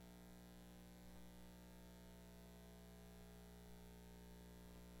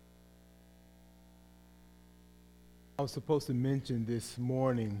I was supposed to mention this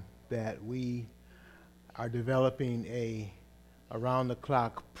morning that we are developing a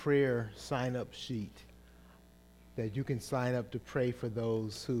around-the-clock prayer sign-up sheet that you can sign up to pray for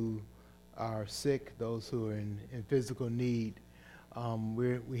those who are sick, those who are in physical need.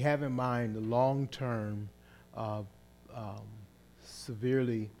 We have in mind the long-term, uh, um,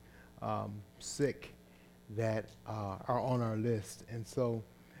 severely sick that are on our list. And so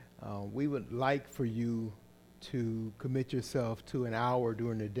we would like for you to commit yourself to an hour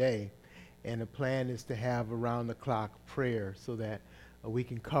during the day. And the plan is to have around the clock prayer so that we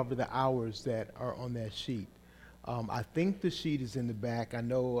can cover the hours that are on that sheet. I think the sheet is in the back. I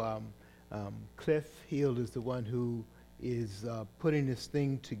know Cliff Hill is the one who is putting this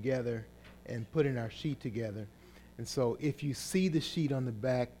thing together and putting our sheet together. And so if you see the sheet on the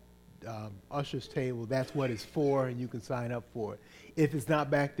back, usher's table, that's what it's for, and you can sign up for it. If it's not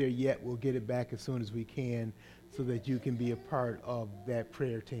back there yet, we'll get it back as soon as we can so that you can be a part of that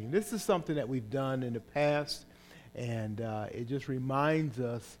prayer team. This is something that we've done in the past, and it just reminds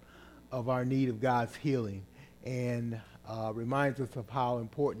us of our need of God's healing and reminds us of how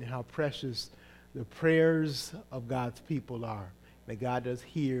important and how precious the prayers of God's people are, that God does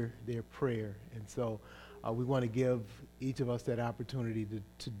hear their prayer. And so we want to give each of us that opportunity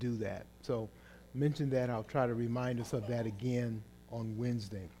to do that. So mention that. I'll try to remind us of that again on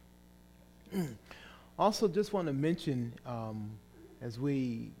Wednesday. Also, just want to mention as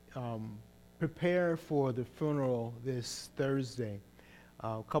we prepare for the funeral this Thursday,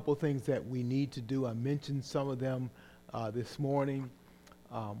 a couple of things that we need to do. I mentioned some of them this morning.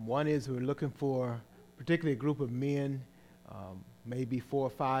 One is we're looking for particularly a group of men, maybe 4 or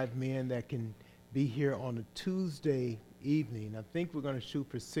 5 men that can be here on a Tuesday evening. I think we're going to shoot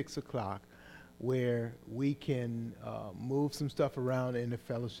for 6 o'clock where we can move some stuff around in the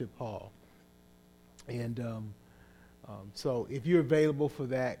fellowship hall. And so if you're available for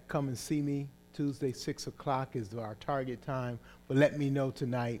that, come and see me. Tuesday, 6 o'clock is our target time. But let me know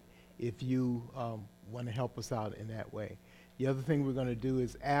tonight if you want to help us out in that way. The other thing we're going to do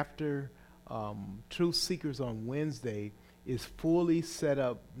is after Truth Seekers on Wednesday is fully set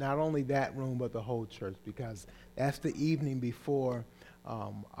up, not only that room, but the whole church, because that's the evening before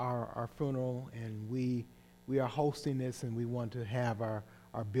our funeral, and we are hosting this, and we want to have our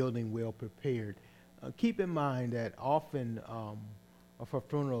building well prepared. Keep in mind that often for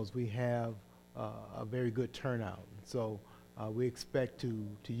funerals we have a very good turnout. So we expect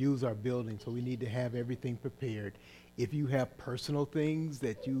to use our building, so we need to have everything prepared. If you have personal things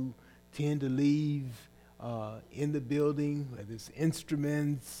that you tend to leave in the building, whether it's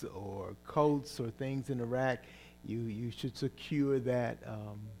instruments or coats or things in the rack, you should secure that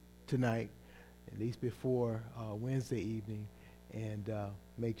tonight, at least before Wednesday evening, and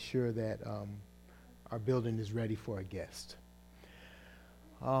make sure that our building is ready for a guest.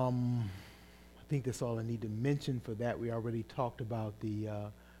 I think that's all I need to mention for that. We already talked about the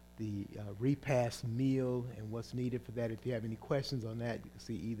repast meal and what's needed for that. If you have any questions on that, you can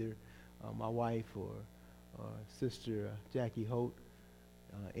see either my wife or Sister Jackie Holt.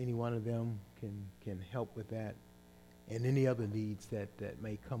 Any one of them can help with that. And any other needs that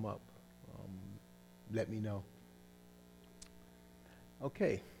may come up, let me know.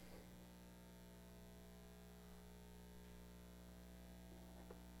 Okay.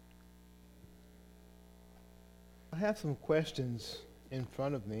 I have some questions in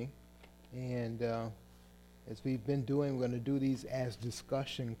front of me, and as we've been doing, we're going to do these as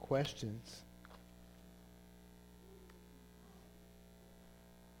discussion questions.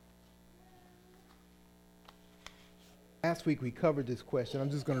 Last week we covered this question.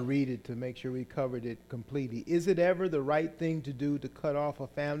 I'm just going to read it to make sure we covered it completely. Is it ever the right thing to do to cut off a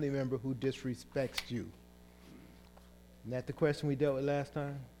family member who disrespects you? Isn't that the question we dealt with last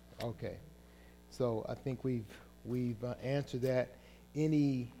time? Okay. So I think we've answered that.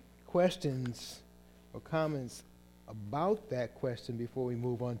 Any questions or comments about that question before we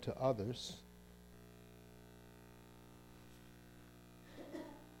move on to others?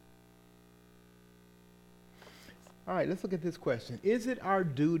 All right, let's look at this question. Is it our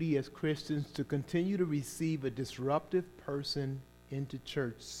duty as Christians to continue to receive a disruptive person into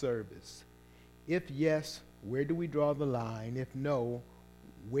church service? If yes, where do we draw the line? If no,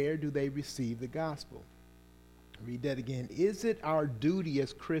 where do they receive the gospel? Read that again. Is it our duty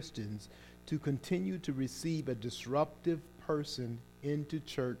as Christians to continue to receive a disruptive person into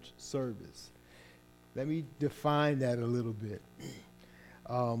church service? Let me define that a little bit.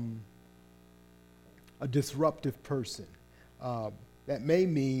 A disruptive person. That may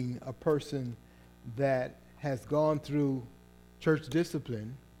mean a person that has gone through church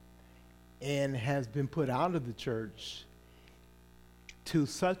discipline and has been put out of the church to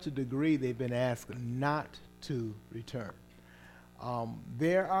such a degree they've been asked not to return.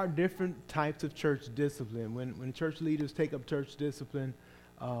 There are different types of church discipline. When church leaders take up church discipline,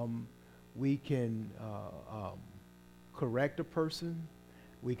 we can correct a person.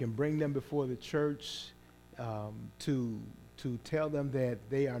 We can bring them before the church to tell them that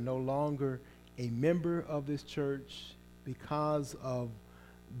they are no longer a member of this church because of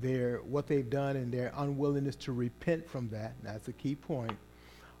what they've done and their unwillingness to repent from that. That's a key point.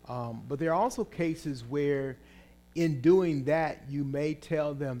 But there are also cases where in doing that, you may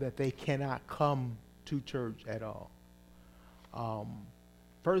tell them that they cannot come to church at all.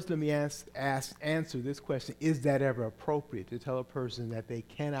 First, let me answer this question. Is that ever appropriate to tell a person that they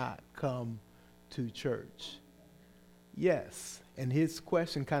cannot come to church? Yes. And his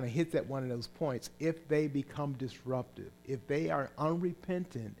question kind of hits at one of those points. If they become disruptive, if they are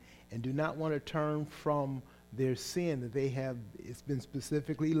unrepentant and do not want to turn from their sin that they have, it's been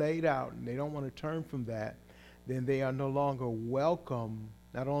specifically laid out, and they don't want to turn from that, then they are no longer welcome.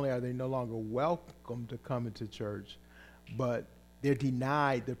 Not only are they no longer welcome to come into church, but they're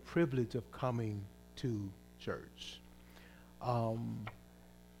denied the privilege of coming to church.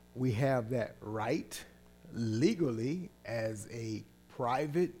 We have that right legally as a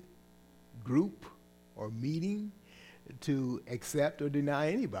private group or meeting to accept or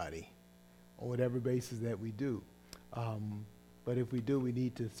deny anybody on whatever basis that we do. But if we do, we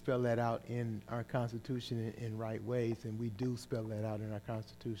need to spell that out in our Constitution in right ways, and we do spell that out in our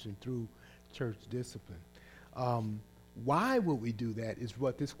Constitution through church discipline. Why would we do that is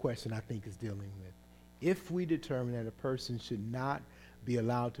what this question, I think, is dealing with. If we determine that a person should not be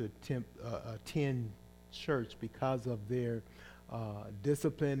allowed to attend church because of their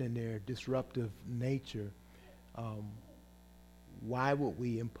discipline and their disruptive nature, why would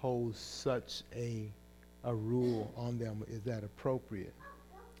we impose such a rule on them? Is that appropriate?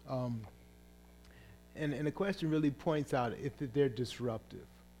 And the question really points out if they're disruptive.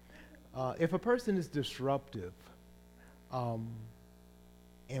 If a person is disruptive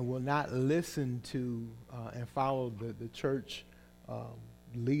and will not listen to and follow the church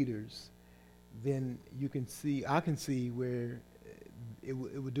leaders, then I can see where it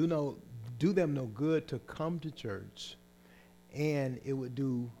would do them no good to come to church, and it would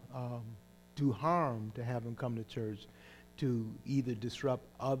do harm to have them come to church to either disrupt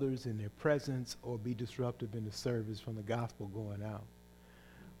others in their presence or be disruptive in the service from the gospel going out.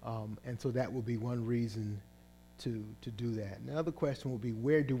 And so that will be one reason to do that. And the other question will be,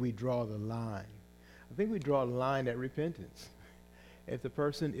 where do we draw the line? I think we draw the line at repentance. If the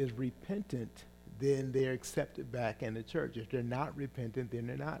person is repentant, then they're accepted back in the church. If they're not repentant, then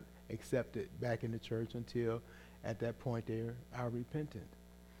they're not accepted back in the church until at that point they are repentant.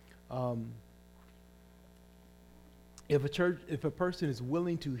 If a person is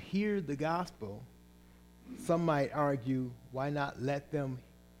willing to hear the gospel, some might argue, why not let them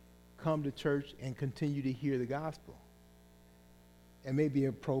come to church and continue to hear the gospel? It may be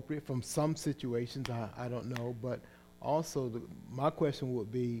appropriate from some situations, I don't know, but also my question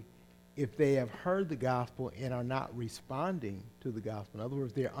would be, if they have heard the gospel and are not responding to the gospel, in other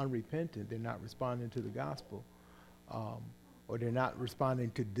words, they're unrepentant, they're not responding to the gospel, or they're not responding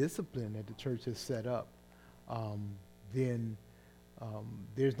to discipline that the church has set up, then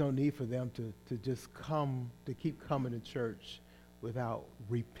there's no need for them to just keep coming to church without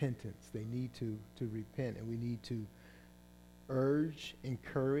repentance. They need to repent, and we need to urge,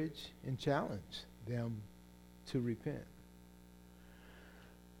 encourage, and challenge them to repent.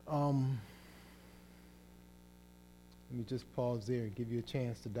 Let me just pause there and give you a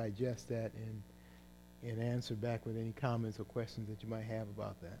chance to digest that and answer back with any comments or questions that you might have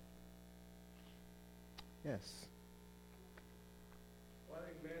about that. Yes. Well, I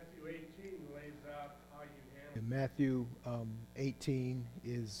think Matthew 18 lays out how you handle. And Matthew 18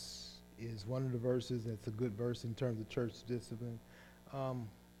 is one of the verses that's a good verse in terms of church discipline.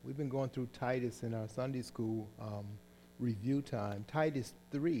 We've been going through Titus in our Sunday school review time. Titus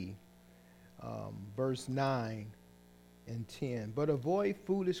 3, verse 9 and 10. But avoid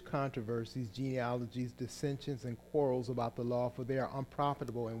foolish controversies, genealogies, dissensions, and quarrels about the law, for they are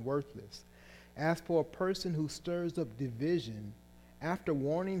unprofitable and worthless. As for a person who stirs up division, after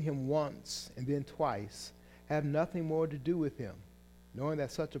warning him once and then twice, have nothing more to do with him, knowing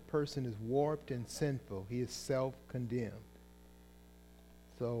that such a person is warped and sinful. He is self-condemned.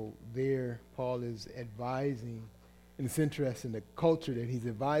 So there, Paul is advising, and it's interesting the culture that he's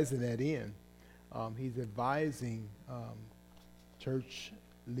advising that in. He's advising church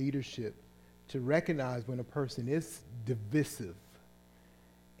leadership to recognize when a person is divisive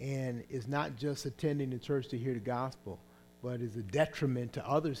and is not just attending the church to hear the gospel, but is a detriment to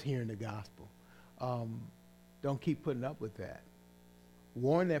others hearing the gospel. Don't keep putting up with that.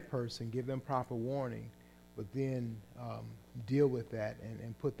 Warn that person, give them proper warning, but then deal with that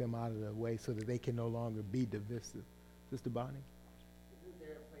and put them out of the way so that they can no longer be divisive. Sister Bonnie? Isn't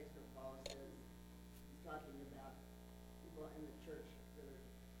there a place where Paul says, he's talking about people in the church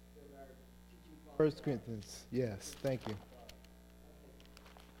that are teaching false 1 doctrine? Corinthians, yes, thank you.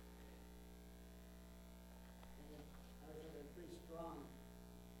 I was pretty strong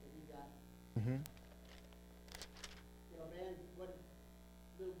that you got, Hmm. you know, man, what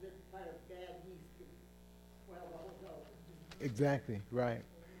little bit kind of bad yeast could spoil the whole dough. Exactly, right.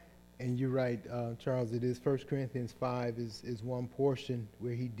 And you're right, Charles, it is 1 Corinthians 5 is one portion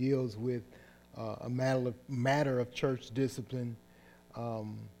where he deals with a matter of church discipline.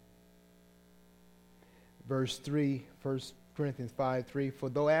 Verse 3, 1 Corinthians 5:3, for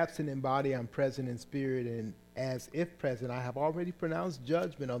though absent in body, I'm present in spirit, and as if present, I have already pronounced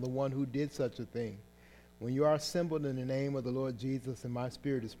judgment on the one who did such a thing. When you are assembled in the name of the Lord Jesus, and my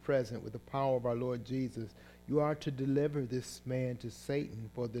spirit is present with the power of our Lord Jesus, you are to deliver this man to Satan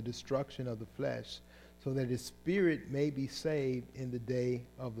for the destruction of the flesh, so that his spirit may be saved in the day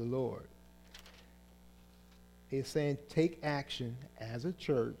of the Lord. He's saying take action as a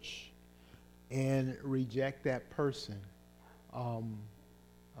church and reject that person.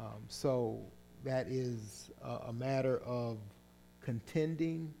 So that is a matter of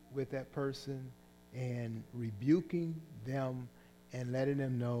contending with that person and rebuking them and letting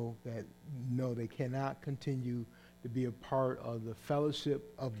them know that no, they cannot continue to be a part of the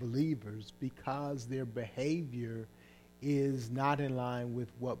fellowship of believers because their behavior is not in line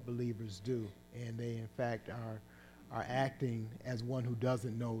with what believers do. And they, in fact, are acting as one who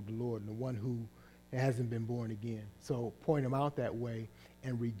doesn't know the Lord and the one who hasn't been born again. So point him out that way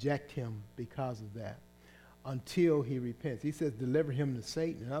and reject him because of that until he repents. He says deliver him to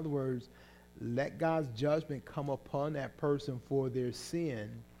Satan. In other words, let God's judgment come upon that person for their sin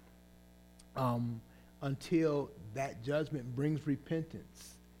until that judgment brings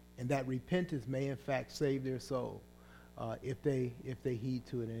repentance. And that repentance may in fact save their soul if they heed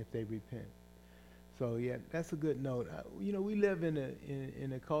to it and if they repent. So yeah, that's a good note. You know, we live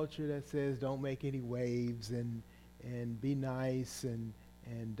in a culture that says don't make any waves and be nice and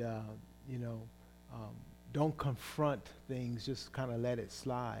you know, don't confront things, just kind of let it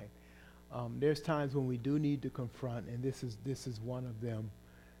slide. There's times when we do need to confront, and this is one of them,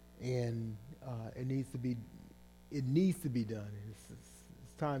 and it needs to be done. It's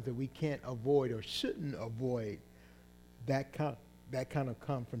times that we can't avoid or shouldn't avoid that kind of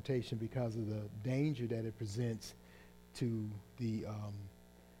confrontation because of the danger that it presents to the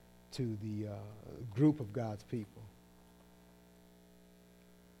group of God's people.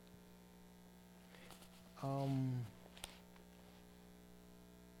 Let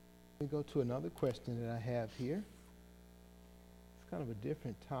me go to another question that I have here. It's kind of a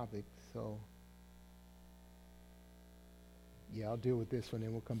different topic, so yeah, I'll deal with this one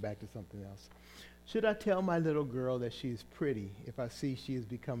and we'll come back to something else. Should I tell my little girl that she is pretty if I see she is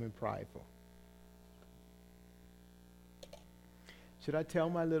becoming prideful? Should I tell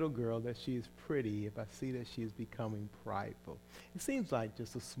my little girl that she is pretty if I see that she is becoming prideful? It seems like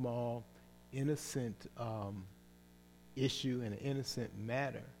just a small, innocent issue and an innocent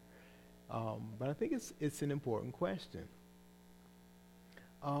matter. But I think it's an important question.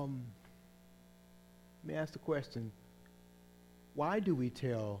 Let me ask the question, why do we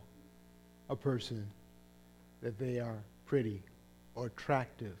tell a person that they are pretty or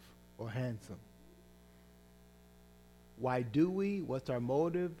attractive or handsome? Why do we? What's our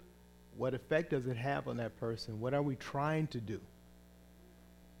motive? What effect does it have on that person? What are we trying to do?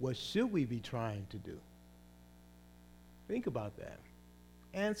 What should we be trying to do? Think about that.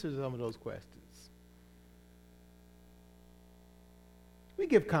 Answer some of those questions. We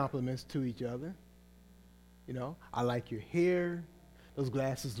give compliments to each other. You know, I like your hair. Those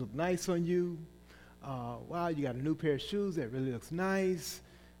glasses look nice on you. Wow, you got a new pair of shoes that really looks nice.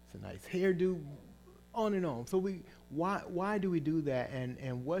 It's a nice hairdo. On and on. So why do we do that?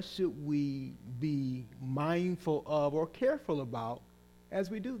 And what should we be mindful of or careful about as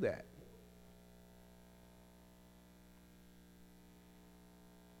we do that?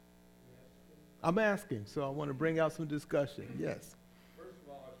 I'm asking, so I want to bring out some discussion. Yes. First of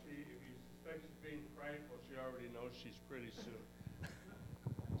all, if you suspect she's being prideful, she already knows she's pretty soon.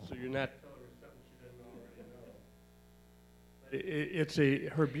 So you're not telling her something she doesn't already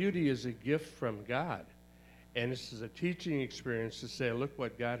know. Her beauty is a gift from God. And this is a teaching experience to say, look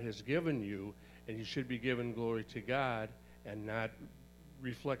what God has given you, and you should be giving glory to God and not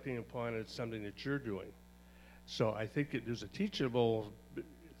reflecting upon it something that you're doing. So I think there's a teachable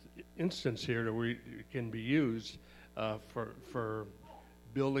instance here that it can be used for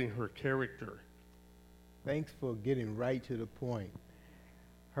building her character. Thanks for getting right to the point.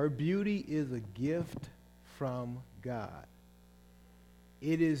 Her beauty is a gift from God.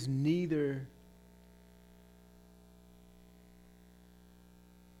 It is neither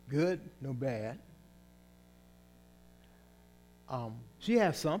good nor bad. She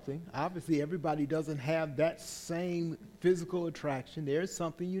has something. Obviously, everybody doesn't have that same physical attraction. There's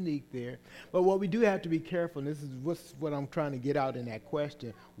something unique there. But what we do have to be careful, and this is what I'm trying to get out in that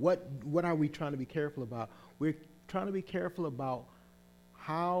question. What are we trying to be careful about? We're trying to be careful about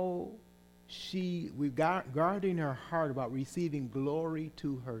how we're guarding her heart about receiving glory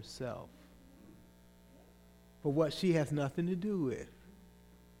to herself for what she has nothing to do with.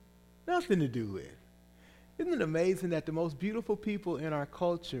 Nothing to do with. Isn't it amazing that the most beautiful people in our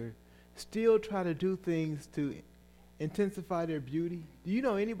culture still try to do things to intensify their beauty? Do you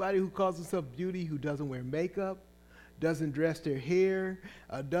know anybody who calls themselves beauty who doesn't wear makeup, doesn't dress their hair,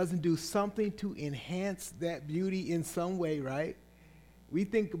 doesn't do something to enhance that beauty in some way, right? We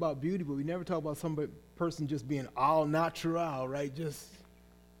think about beauty, but we never talk about some person just being all natural, right? Just,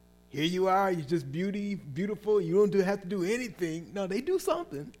 here you are, you're just beautiful, you don't have to do anything. No, they do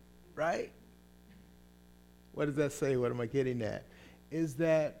something, right? What does that say? What am I getting at? Is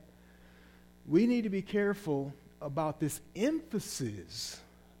that we need to be careful about this emphasis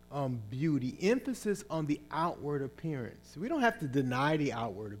on beauty, emphasis on the outward appearance. We don't have to deny the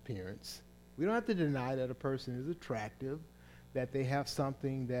outward appearance. We don't have to deny that a person is attractive, that they have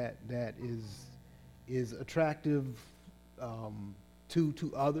something that is attractive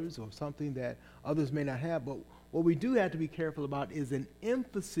to others, or something that others may not have. But what we do have to be careful about is an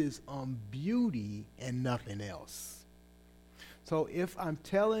emphasis on beauty and nothing else. So if I'm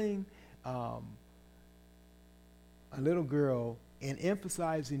telling a little girl and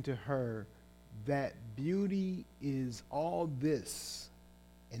emphasizing to her that beauty is all this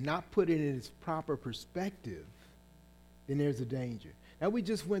and not putting it in its proper perspective, then there's a danger. Now, we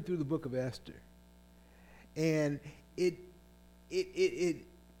just went through the book of Esther, and it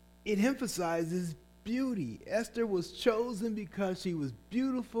emphasizes beauty. Esther was chosen because she was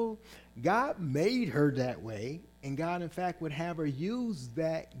beautiful. God made her that way, and God, in fact, would have her use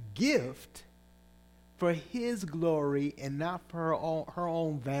that gift for his glory and not for her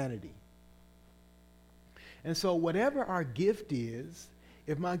own vanity. And so whatever our gift is,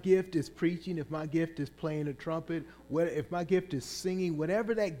 if my gift is preaching, if my gift is playing a trumpet, if my gift is singing,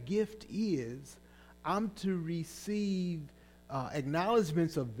 whatever that gift is, I'm to receive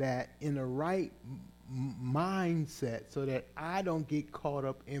acknowledgments of that in the right mindset so that I don't get caught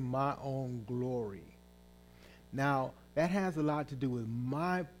up in my own glory. Now, that has a lot to do with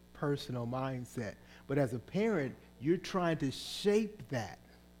my personal mindset. But as a parent, you're trying to shape that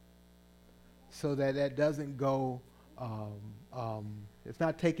so that that doesn't go, it's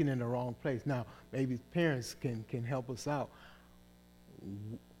not taken in the wrong place. Now, maybe parents can help us out.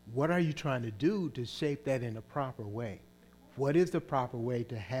 What are you trying to do to shape that in a proper way? What is the proper way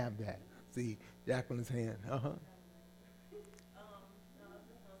to have that? See, Jacqueline's hand. No, I was just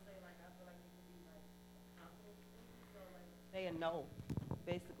gonna say, like, I feel like it could be like confidence. So like they know.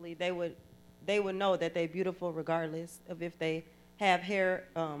 Basically, they would know that they're beautiful regardless of if they have hair,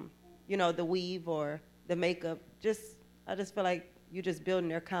 the weave or the makeup. I just feel like you're just building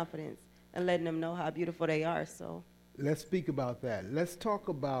their confidence and letting them know how beautiful they are. So let's speak about that. Let's talk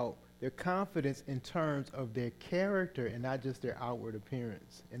about their confidence in terms of their character and not just their outward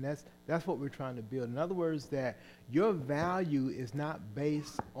appearance. And that's what we're trying to build. In other words, that your value is not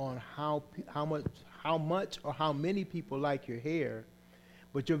based on how much or how many people like your hair,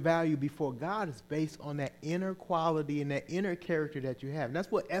 but your value before God is based on that inner quality and that inner character that you have. And that's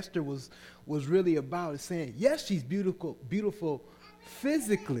what Esther was really about, is saying, yes, she's beautiful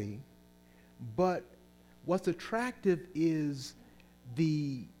physically, but what's attractive is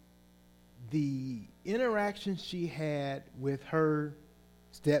the interaction she had with her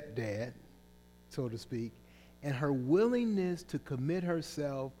stepdad, so to speak, and her willingness to commit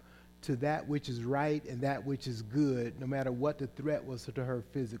herself to that which is right and that which is good, no matter what the threat was to her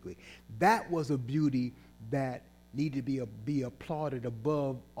physically. That was a beauty that needed to be applauded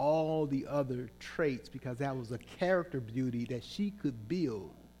above all the other traits, because that was a character beauty that she could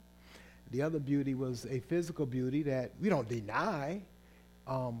build. The other beauty was a physical beauty that we don't deny,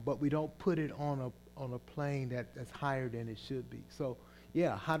 but we don't put it on a plane that's higher than it should be. So,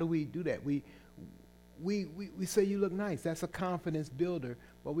 yeah, how do we do that? We say you look nice. That's a confidence builder.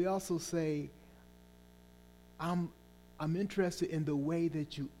 But we also say, I'm I'm interested in the way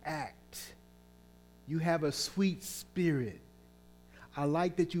that you act. You have a sweet spirit. I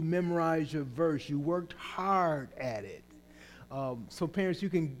like that you memorized your verse. You worked hard at it. So parents, you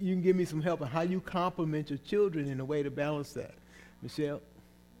can give me some help on how you compliment your children in a way to balance that. Michelle?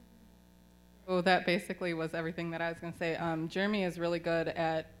 Well, that basically was everything that I was going to say. Jeremy is really good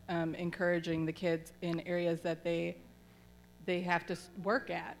at encouraging the kids in areas that they have to work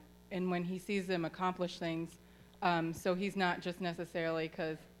at, and when he sees them accomplish things, so he's not just necessarily,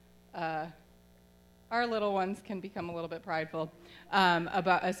 because our little ones can become a little bit prideful,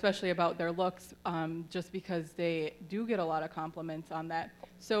 especially about their looks, just because they do get a lot of compliments on that.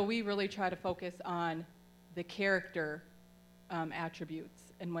 So we really try to focus on the character attributes,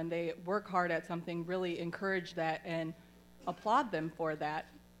 and when they work hard at something, really encourage that and applaud them for that.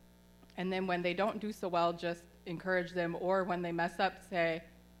 And then when they don't do so well, just encourage them, or when they mess up, say,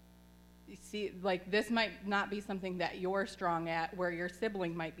 see, like, this might not be something that you're strong at, where your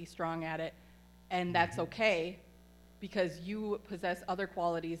sibling might be strong at it, and that's okay, because you possess other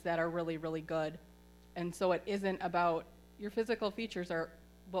qualities that are really, really good. And so it isn't about, your physical features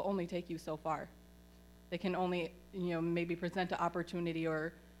will only take you so far. They can only, maybe present an opportunity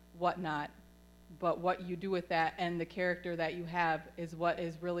or whatnot, but what you do with that and the character that you have is what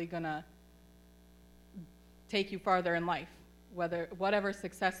is really gonna take you farther in life. Whatever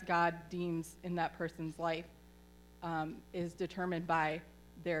success God deems in that person's life is determined by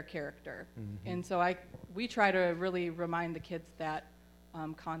their character. Mm-hmm. And so we try to really remind the kids that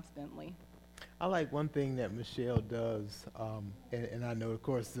constantly. I like one thing that Michelle does, and I know, of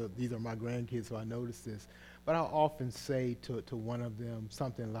course, these are my grandkids, so I notice this, but I'll often say to one of them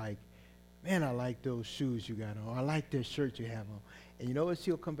something like, man, I like those shoes you got on. I like that shirt you have on. And you know what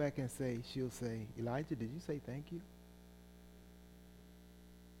she'll come back and say? She'll say, Elijah, did you say thank you?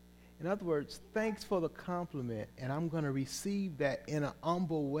 In other words, thanks for the compliment, and I'm going to receive that in an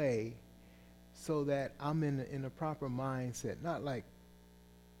humble way so that I'm in a proper mindset. Not like,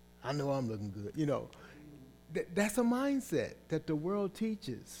 I know I'm looking good. That's a mindset that the world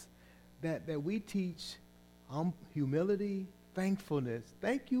teaches, that we teach humility, thankfulness.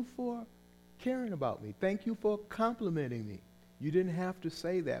 Thank you for caring about me. Thank you for complimenting me. You didn't have to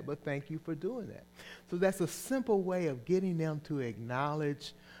say that, but thank you for doing that. So that's a simple way of getting them to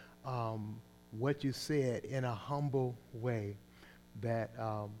acknowledge what you said in a humble way that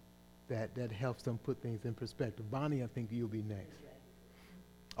helps them put things in perspective. Bonnie, I think you'll be next.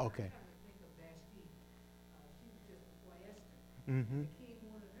 Okay. Mm-hmm.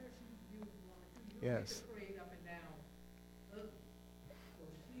 Yes.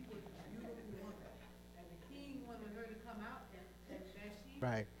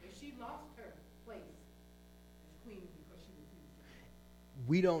 Right. And she lost her place as queen because she refused.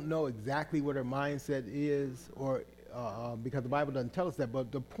 We don't know exactly what her mindset is, or because the Bible doesn't tell us that.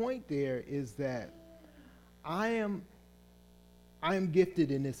 But the point there is that I am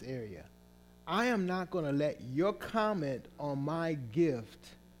gifted in this area. I am not going to let your comment on my gift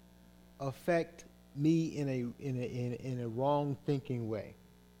affect me in a wrong thinking way.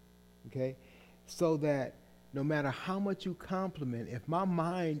 Okay, so that no matter how much you compliment, if my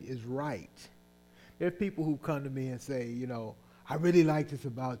mind is right, there are people who come to me and say, I really like this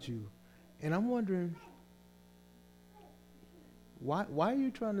about you. And I'm wondering, why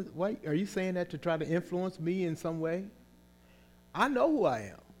are you saying that to try to influence me in some way? I know who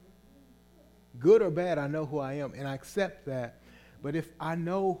I am. Good or bad, I know who I am, and I accept that. But if I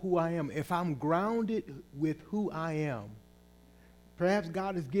know who I am, if I'm grounded with who I am, perhaps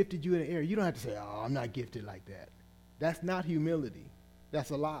God has gifted you in an area. You don't have to say, oh, I'm not gifted like that. That's not humility.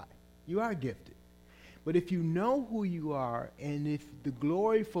 That's a lie. You are gifted. But if you know who you are, and if the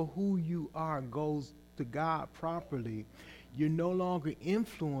glory for who you are goes to God properly, you're no longer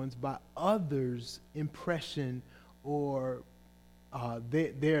influenced by others' impression or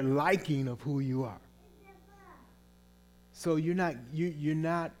their liking of who you are. So you're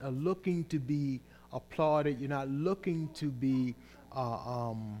not looking to be applauded. You're not looking to be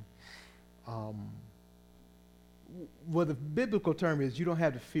well, the biblical term is you don't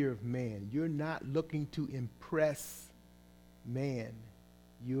have the fear of man. You're not looking to impress man.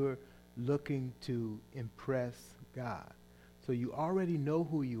 You're looking to impress God. So you already know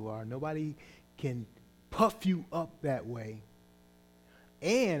who you are. Nobody can puff you up that way.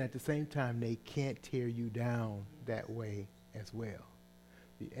 And at the same time, they can't tear you down that way as well.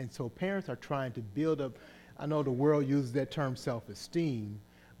 And so parents are trying to build up, I know the world uses that term self-esteem,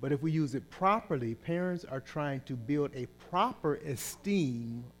 but if we use it properly, parents are trying to build a proper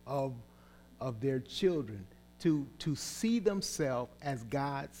esteem of their children, to see themselves as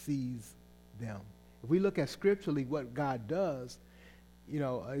God sees them. If we look at scripturally what God does,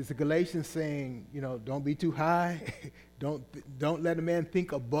 is the Galatians saying, don't be too high, don't let a man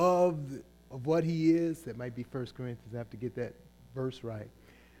think above of what he is. That might be 1 Corinthians. I have to get that verse right.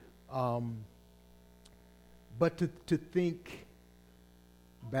 But to think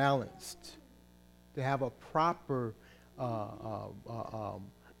balanced, to have a proper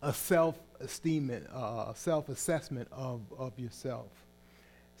a self-esteem, self-assessment of yourself,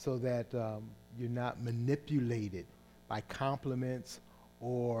 so that you're not manipulated by compliments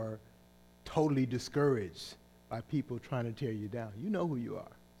or totally discouraged by people trying to tear you down. You know who you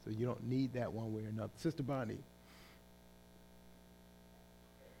are, so you don't need that one way or another. Sister Bonnie.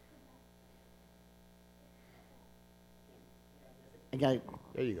 There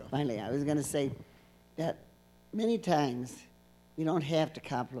you go. Finally, I was going to say that many times we don't have to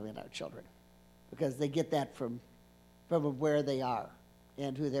compliment our children because they get that from where they are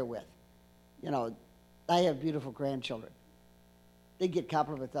and who they're with. I have beautiful grandchildren. They get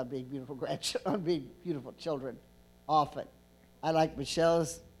compliments on being beautiful grandchildren, on being beautiful children often. I like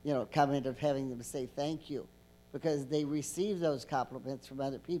Michelle's, comment of having them say thank you because they receive those compliments from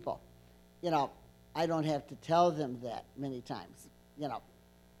other people. I don't have to tell them that many times.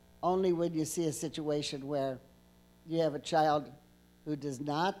 Only when you see a situation where you have a child who does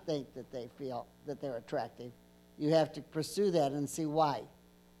not think that they feel that they're attractive, you have to pursue that and see why.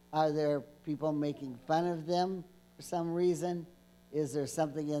 Are there people making fun of them for some reason? Is there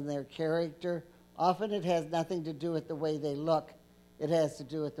something in their character? Often it has nothing to do with the way they look. It has to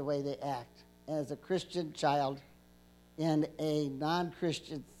do with the way they act. And as a Christian child in a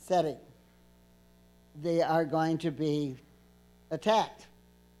non-Christian setting, they are going to be attacked.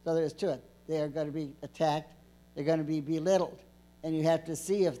 So there's to it. They are going to be attacked. They're going to be belittled. And you have to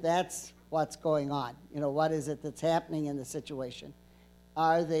see if that's what's going on. What is it that's happening in the situation?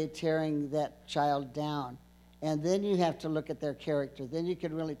 Are they tearing that child down? And then you have to look at their character. Then you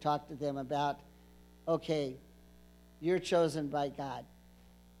can really talk to them about, okay, you're chosen by God.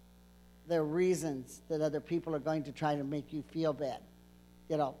 There are reasons that other people are going to try to make you feel bad.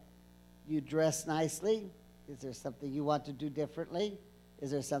 You dress nicely. Is there something you want to do differently? Is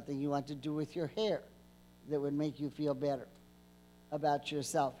there something you want to do with your hair that would make you feel better about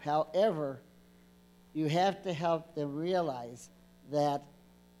yourself? However, you have to help them realize that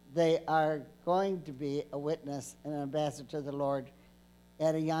they are going to be a witness and an ambassador to the Lord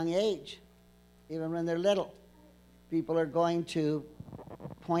at a young age, even when they're little. People are going to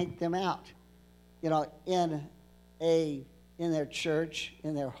point them out, in their church,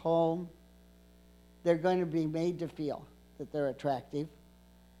 in their home. They're going to be made to feel that they're attractive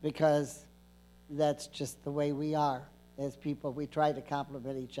because that's just the way we are as people. We try to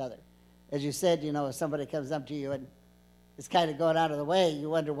compliment each other. As you said, if somebody comes up to you and is kind of going out of the way, you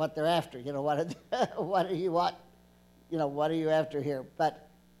wonder what they're after. What do you want? What are you after here? But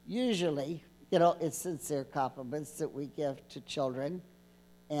usually, it's sincere compliments that we give to children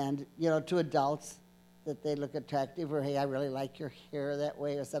and, to adults that they look attractive or, hey, I really like your hair that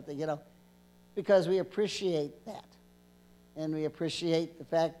way or something, because we appreciate that. And we appreciate the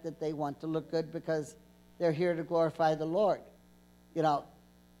fact that they want to look good because they're here to glorify the Lord.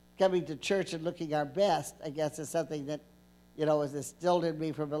 Coming to church and looking our best, I guess, is something that, was instilled in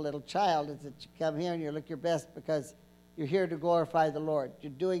me from a little child, is that you come here and you look your best because you're here to glorify the Lord.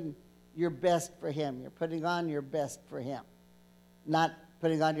 You're doing your best for Him. You're putting on your best for Him. Not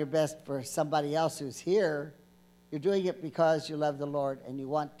putting on your best for somebody else who's here. You're doing it because you love the Lord and you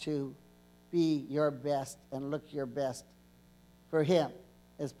want to be your best and look your best for Him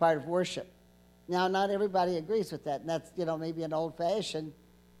as part of worship. Now, not everybody agrees with that, and that's, maybe an old-fashioned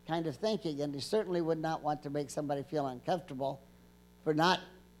kind of thinking, and you certainly would not want to make somebody feel uncomfortable for not,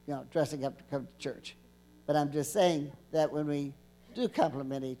 dressing up to come to church. But I'm just saying that when we do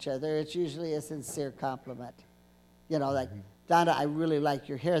compliment each other, it's usually a sincere compliment. Like, Donna, I really like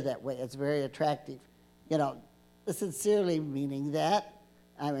your hair that way. It's very attractive. Sincerely meaning that.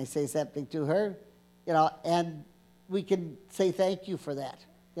 I may say something to her, and we can say thank you for that.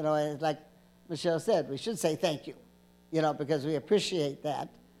 And like Michelle said, we should say thank you, because we appreciate that.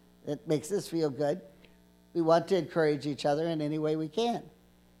 It makes us feel good. We want to encourage each other in any way we can.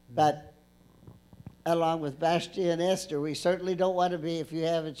 But along with Vashti and Esther, we certainly don't want to be, if you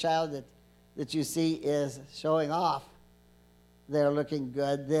have a child that you see is showing off, they're looking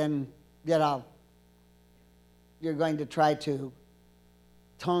good, then, you're going to try to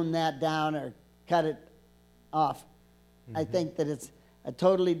tone that down or cut it off. I think that it's a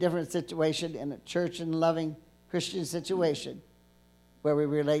totally different situation in a church and loving Christian situation where we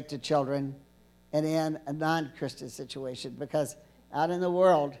relate to children and in a non-Christian situation, because out in the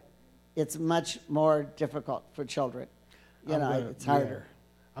world, it's much more difficult for children. It's harder.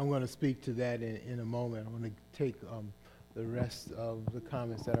 I'm going to speak to that in a moment. I'm going to take the rest of the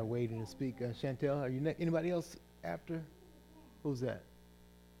comments that are waiting to speak. Chantel, are you anybody else after? Who's that?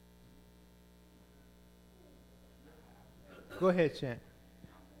 Go ahead, Chant.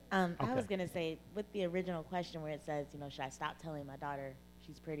 I was Okay. going to say, with the original question where it says, should I stop telling my daughter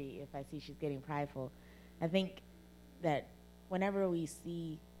she's pretty if I see she's getting prideful? I think that whenever we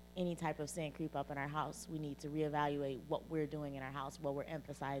see any type of sin creep up in our house, we need to reevaluate what we're doing in our house, what we're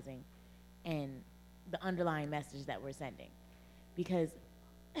emphasizing, and the underlying message that we're sending. Because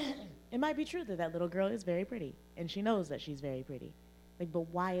it might be true that that little girl is very pretty, and she knows that she's very pretty. But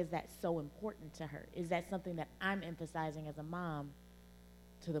why is that so important to her? Is that something that I'm emphasizing as a mom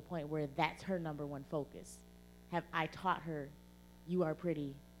to the point where that's her number one focus? Have I taught her, you are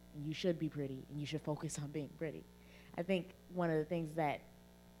pretty, and you should be pretty, and you should focus on being pretty? I think one of the things that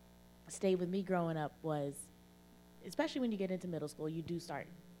stayed with me growing up was, especially when you get into middle school, you do start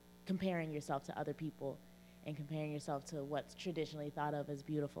comparing yourself to other people and comparing yourself to what's traditionally thought of as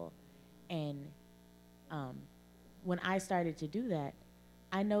beautiful. And when I started to do that,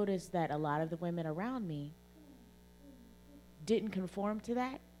 I noticed that a lot of the women around me didn't conform to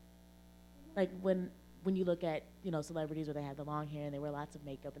that. Like when you look at, celebrities where they have the long hair and they wear lots of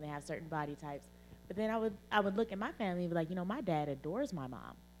makeup and they have certain body types. But then I would look at my family and be like, my dad adores my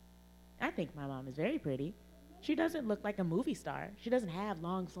mom. I think my mom is very pretty. She doesn't look like a movie star. She doesn't have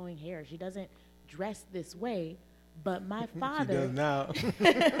long flowing hair. She doesn't dress this way. But my father. She does now.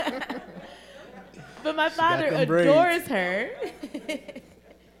 But my She got father them braids. adores her.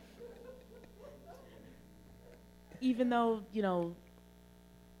 Even though,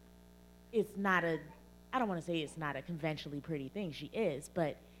 it's not I don't want to say it's not a conventionally pretty thing. She is,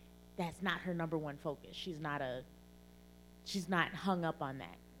 but that's not her number one focus. She's not hung up on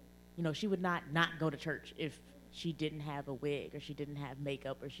that. She would not go to church if she didn't have a wig or she didn't have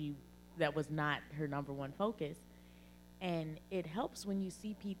makeup or that was not her number one focus. And it helps when you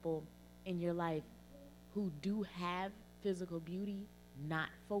see people in your life who do have physical beauty not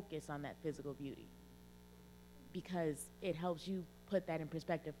focus on that physical beauty, because it helps you put that in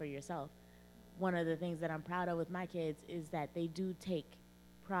perspective for yourself. One of the things that I'm proud of with my kids is that they do take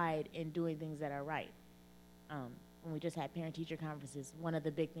pride in doing things that are right. When we just had parent-teacher conferences, one of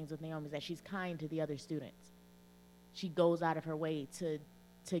the big things with Naomi is that she's kind to the other students. She goes out of her way to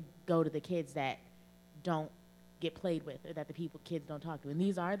go to the kids that don't get played with or that kids don't talk to. And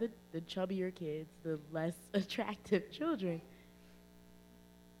these are the chubbier kids, the less attractive children.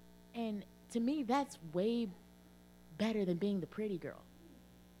 And to me, that's way better than being the pretty girl.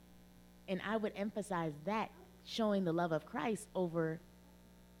 And I would emphasize that, showing the love of Christ over,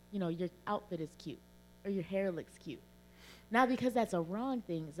 your outfit is cute or your hair looks cute. Not because that's a wrong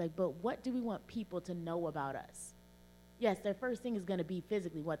thing. It's like, but what do we want people to know about us? Yes, their first thing is going to be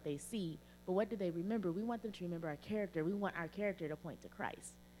physically what they see, but what do they remember? We want them to remember our character. We want our character to point to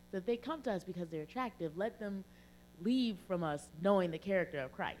Christ. So if they come to us because they're attractive, let them leave from us knowing the character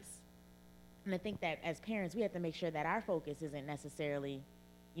of Christ. And I think that as parents, we have to make sure that our focus isn't necessarily,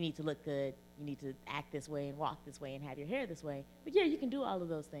 you need to look good, you need to act this way and walk this way and have your hair this way. But yeah, you can do all of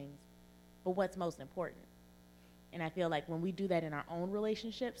those things. But what's most important? And I feel like when we do that in our own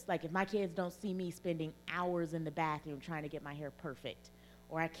relationships, like if my kids don't see me spending hours in the bathroom trying to get my hair perfect,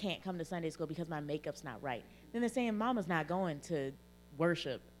 or I can't come to Sunday school because my makeup's not right, then they're saying mama's not going to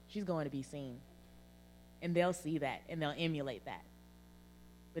worship. She's going to be seen. And they'll see that, and they'll emulate that.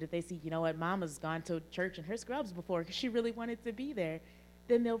 But if they see, mama's gone to church in her scrubs before because she really wanted to be there,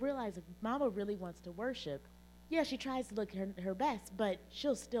 then they'll realize if mama really wants to worship, yeah, she tries to look her best, but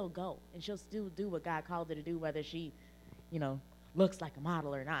she'll still go, and she'll still do what God called her to do, whether she, looks like a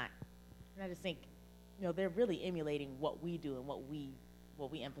model or not. And I just think, they're really emulating what we do and what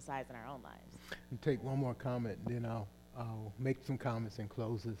we emphasize in our own lives. I'll take one more comment, then I'll make some comments and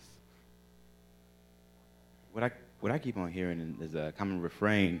close this. What I keep on hearing is a common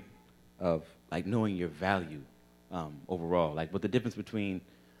refrain of like knowing your value overall, like what the difference between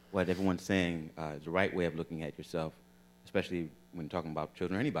what everyone's saying is the right way of looking at yourself, especially when talking about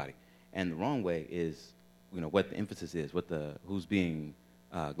children or anybody, and the wrong way is what the emphasis is, who's being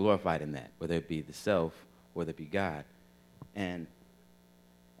glorified in that, whether it be the self, whether it be God, and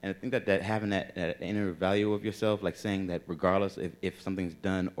I think that having that inner value of yourself, like saying that regardless if something's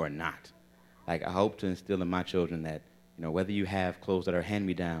done or not, like I hope to instill in my children that whether you have clothes that are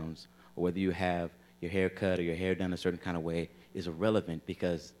hand-me-downs or whether you have your hair cut or your hair done a certain kind of way is irrelevant,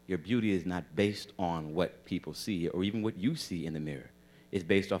 because your beauty is not based on what people see or even what you see in the mirror. It's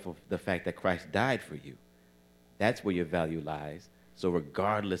based off of the fact that Christ died for you. That's where your value lies. So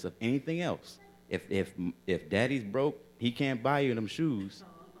regardless of anything else, if daddy's broke, he can't buy you them shoes,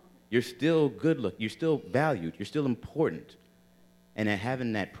 you're still good look, you're still valued, you're still important. And then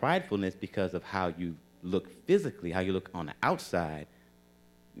having that pridefulness because of how you look physically, how you look on the outside,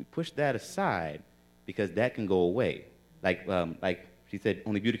 you push that aside because that can go away. Like she said,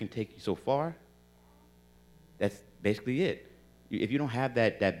 only beauty can take you so far. That's basically it. If you don't have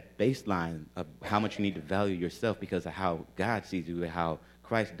that baseline of how much you need to value yourself because of how God sees you and how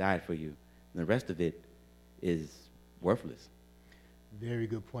Christ died for you, the rest of it is worthless. Very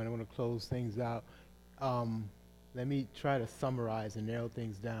good point. I want to close things out. Let me try to summarize and narrow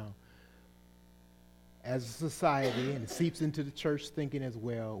things down. As a society, and it seeps into the church thinking as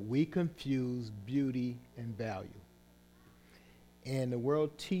well, we confuse beauty and value. And the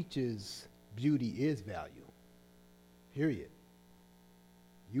world teaches beauty is value, period.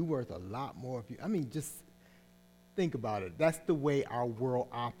 You're worth a lot more if you, I mean, just think about it. That's the way our world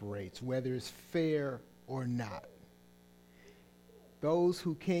operates, whether it's fair or not. Those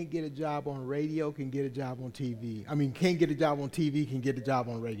who can't get a job on radio can get a job on TV. I mean, can't get a job on TV can get a job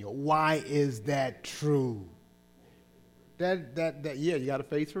on radio. Why is that true? Yeah, you got a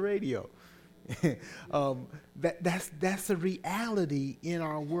face for radio. That's a reality in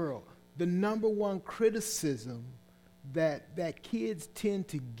our world. The number one criticism that kids tend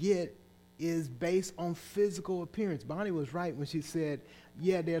to get is based on physical appearance. Bonnie was right when she said,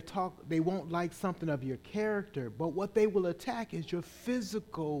 yeah, they won't like something of your character, but what they will attack is your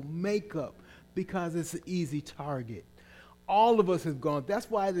physical makeup because it's an easy target. All of us have gone. That's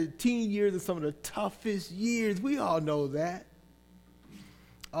why the teen years are some of the toughest years. We all know that.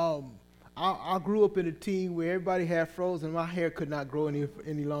 I grew up in a teen where everybody had froze and my hair could not grow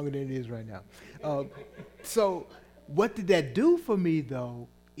any longer than it is right now. So what did that do for me, though?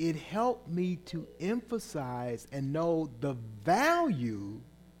 It helped me to emphasize and know the value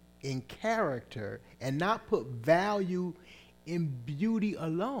in character and not put value in beauty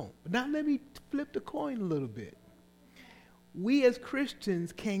alone. But now let me flip the coin a little bit. We as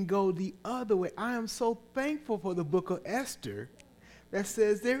Christians can go the other way. I am so thankful for the book of Esther that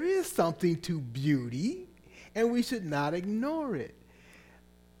says there is something to beauty and we should not ignore it.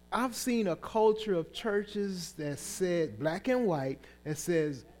 I've seen a culture of churches that said, black and white, that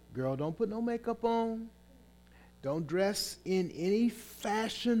says, girl, don't put no makeup on. Don't dress in any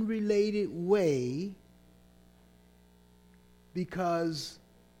fashion-related way because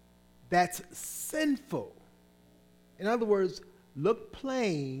that's sinful. In other words, look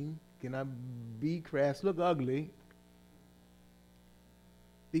plain, can I be crass, look ugly,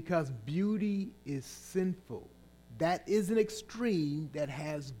 because beauty is sinful. That is an extreme that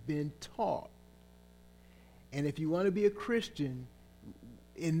has been taught. And if you want to be a Christian,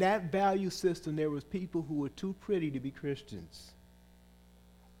 in that value system, there was people who were too pretty to be Christians,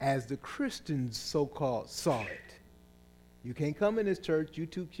 as the Christians so-called saw it. You can't come in this church, you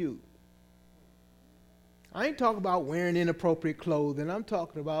too cute. I ain't talking about wearing inappropriate clothing. I'm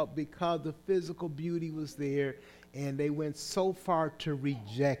talking about because the physical beauty was there, and they went so far to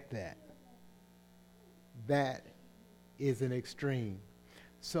reject that. That is an extreme.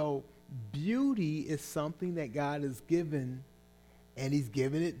 So beauty is something that God has given, and he's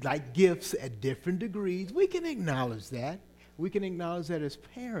given it like gifts at different degrees. We can acknowledge that. We can acknowledge that as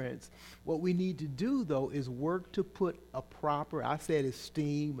parents. What we need to do, though, is work to put a proper, I said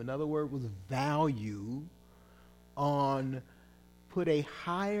esteem, another word was value, put a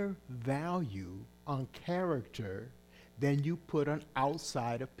higher value on character than you put on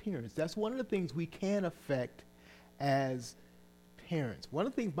outside appearance. That's one of the things we can affect as parents. One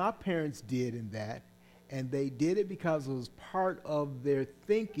of the things my parents did in that, and they did it because it was part of their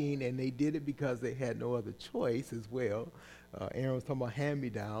thinking, and they did it because they had no other choice as well. Aaron was talking about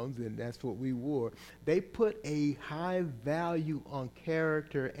hand-me-downs, and that's what we wore. They put a high value on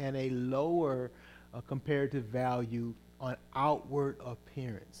character and a lower comparative value on outward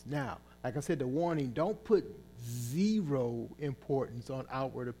appearance. Now, like I said, the warning, don't put zero importance on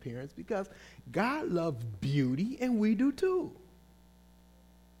outward appearance because God loves beauty and we do too.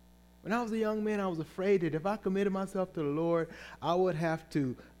 When I was a young man, I was afraid that if I committed myself to the Lord, I would have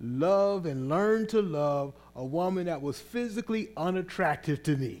to love and learn to love a woman that was physically unattractive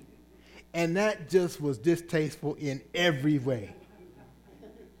to me. And that just was distasteful in every way.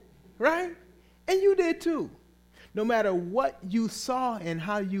 Right? And you did too. No matter what you saw and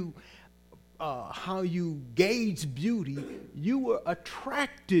how you gauge beauty, you were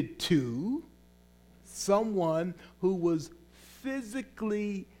attracted to someone who was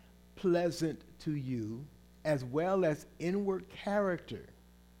physically pleasant to you as well as inward character.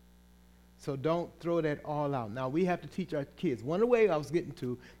 So don't throw that all out. Now, we have to teach our kids. One of the ways I was getting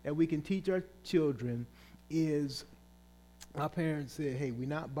to that we can teach our children is our parents said, hey, we're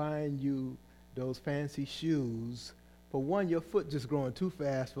not buying you those fancy shoes. For one, your foot just growing too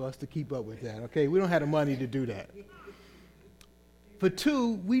fast for us to keep up with that, okay? We don't have the money to do that. For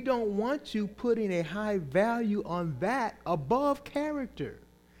two, we don't want you putting a high value on that above character.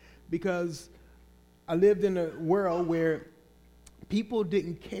 Because I lived in a world where people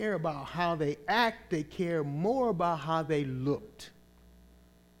didn't care about how they act, they cared more about how they looked.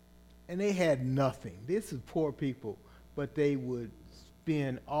 And they had nothing. This is poor people, but they would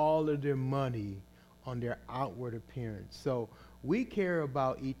spend all of their money on their outward appearance. So we care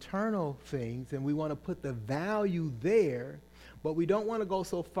about eternal things, and we want to put the value there, but we don't want to go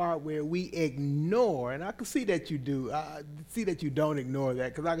so far where we ignore, and I can see that you do. I see that you don't ignore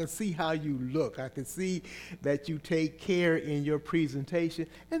that, because I can see how you look. I can see that you take care in your presentation,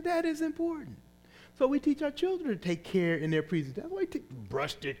 and that is important. So we teach our children to take care in their presentation. That's why they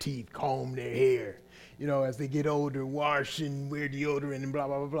brush their teeth, comb their hair, as they get older, wash and wear deodorant and blah,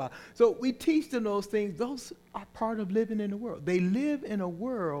 blah, blah, blah. So we teach them those things. Those are part of living in the world. They live in a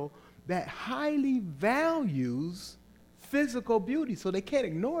world that highly values physical beauty, so they can't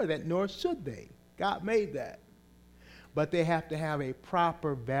ignore that, nor should they. God made that. But they have to have a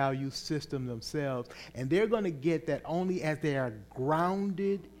proper value system themselves, and they're going to get that only as they are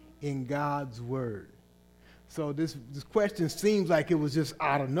grounded in God's word. So this question seems like it was just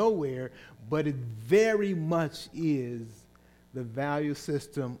out of nowhere, but it very much is the value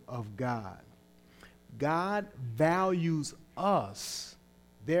system of God. God values us,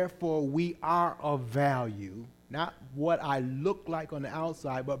 therefore we are of value, not what I look like on the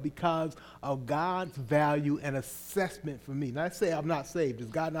outside, but because of God's value and assessment for me. Now, I say I'm not saved. Does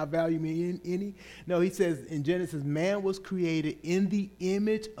God not value me any? No, he says in Genesis, man was created in the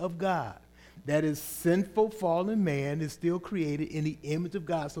image of God. That is, sinful, fallen man is still created in the image of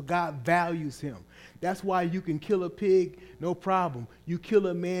God, so God values him. That's why you can kill a pig, no problem. You kill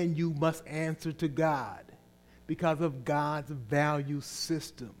a man, you must answer to God because of God's value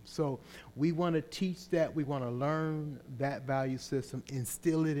system. So we want to teach that. We want to learn that value system,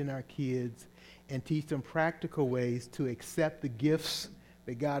 instill it in our kids, and teach them practical ways to accept the gifts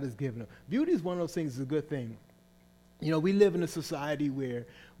that God has given them. Beauty is one of those things that's a good thing. We live in a society where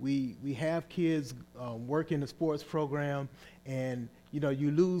we have kids work in the sports program, and,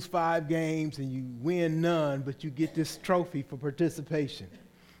 you lose 5 games and you win none, but you get this trophy for participation,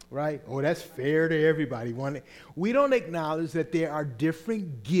 right? Oh, that's fair to everybody. We don't acknowledge that there are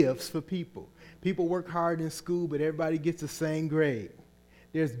different gifts for people. People work hard in school, but everybody gets the same grade.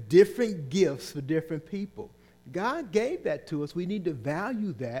 There's different gifts for different people. God gave that to us. We need to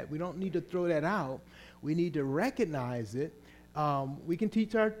value that. We don't need to throw that out. We need to recognize it. We can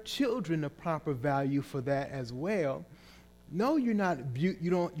teach our children the proper value for that as well. No, you're not.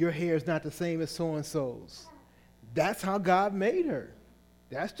 Your hair is not the same as so-and-so's. That's how God made her.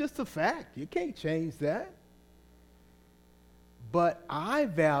 That's just a fact. You can't change that. But I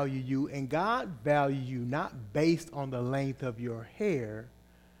value you, and God values you not based on the length of your hair,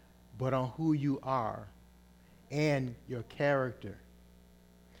 but on who you are and your character.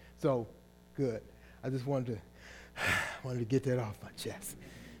 So, good. I just wanted to get that off my chest.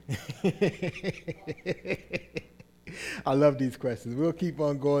 I love these questions. We'll keep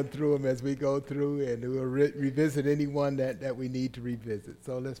on going through them as we go through, and we'll revisit any one that we need to revisit.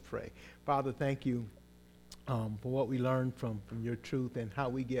 So let's pray. Father, thank you for what we learned from your truth and how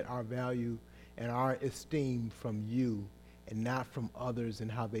we get our value and our esteem from you and not from others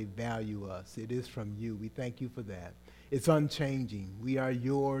and how they value us. It is from you. We thank you for that. It's unchanging. We are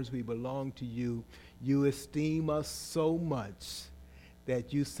yours. We belong to you. You esteem us so much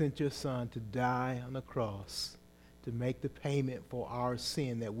that you sent your son to die on the cross to make the payment for our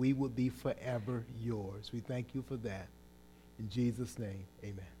sin, that we would be forever yours. We thank you for that. In Jesus' name,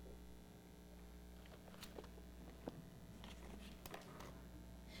 amen.